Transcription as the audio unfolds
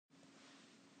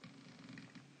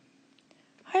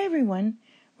Hi everyone,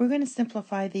 we're going to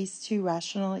simplify these two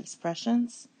rational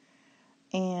expressions,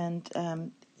 and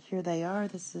here they are.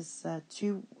 This is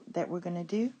two that we're going to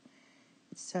do.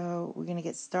 So we're going to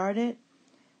get started.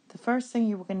 The first thing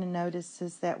you're going to notice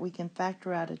is that we can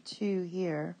factor out a 2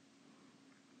 here,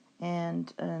 and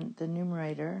the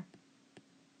numerator,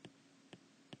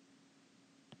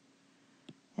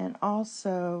 and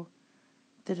also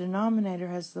the denominator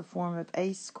has the form of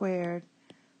a squared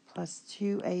plus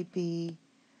 2ab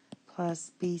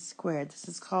plus b squared. This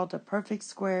is called a perfect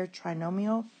square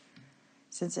trinomial.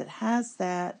 Since it has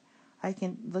that, I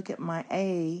can look at my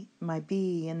a, my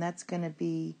b, and that's going to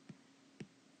be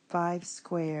 5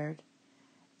 squared,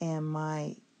 and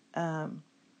my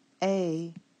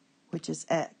a, which is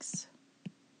x.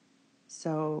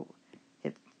 So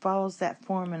it follows that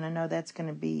form, and I know that's going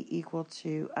to be equal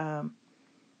to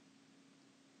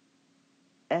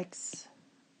x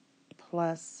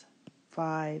plus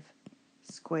 5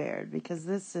 squared, because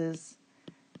this is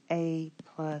a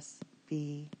plus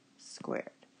b squared.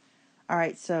 All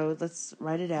right, so let's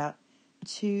write it out.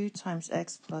 2 times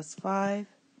x plus 5.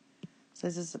 So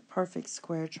this is a perfect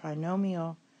square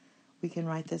trinomial. We can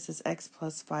write this as x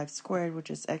plus 5 squared, which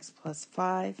is x plus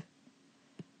 5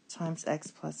 times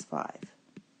x plus 5,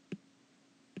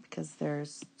 because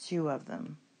there's 2 of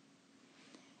them.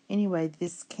 Anyway,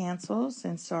 this cancels,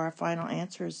 and so our final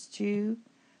answer is 2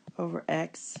 over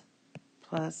x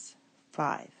plus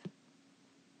 5.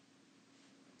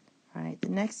 All right, the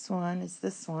next one is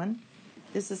this one.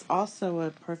 This is also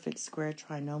a perfect square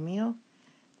trinomial.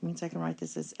 It means I can write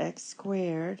this as x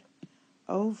squared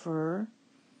over,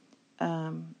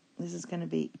 this is going to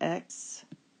be x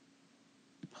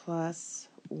plus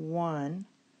 1,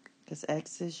 because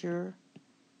x is your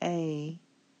a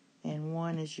and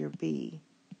 1 is your b.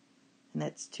 And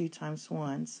that's 2 times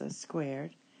 1, so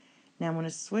squared. Now I'm going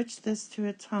to switch this to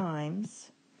a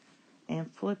times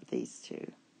and flip these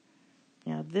two.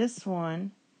 Now this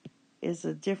one is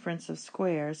a difference of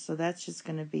squares, so that's just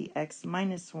going to be x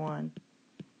minus 1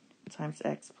 times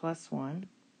x plus 1.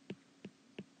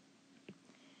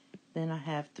 Then I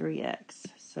have 3x.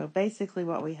 So basically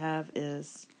what we have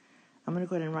is, I'm going to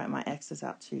go ahead and write my x's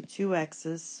out too. 2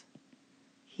 x's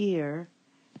here.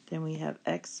 Then we have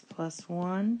x plus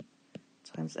 1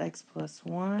 times x plus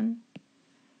 1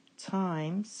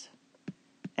 times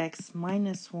x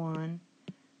minus 1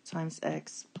 times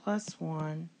x plus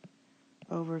 1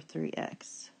 over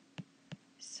 3x.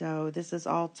 So this is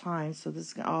all times, so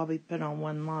this can all be put on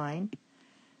one line.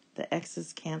 The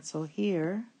x's cancel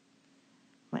here.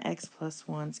 My x plus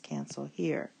 1's cancel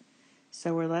here.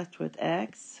 So we're left with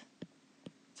x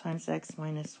times x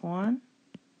minus 1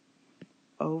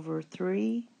 over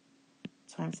 3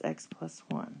 times x plus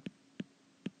 1.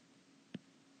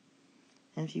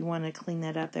 And if you want to clean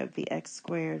that up, that would be x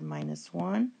squared minus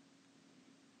 1.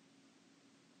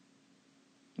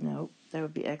 Nope, that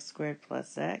would be x squared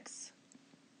plus x.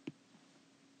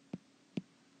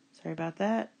 Sorry about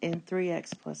that. And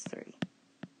 3x plus 3.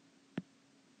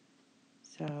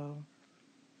 So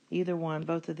either one,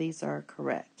 both of these are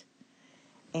correct.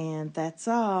 And that's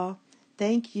all.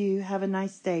 Thank you. Have a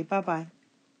nice day. Bye-bye.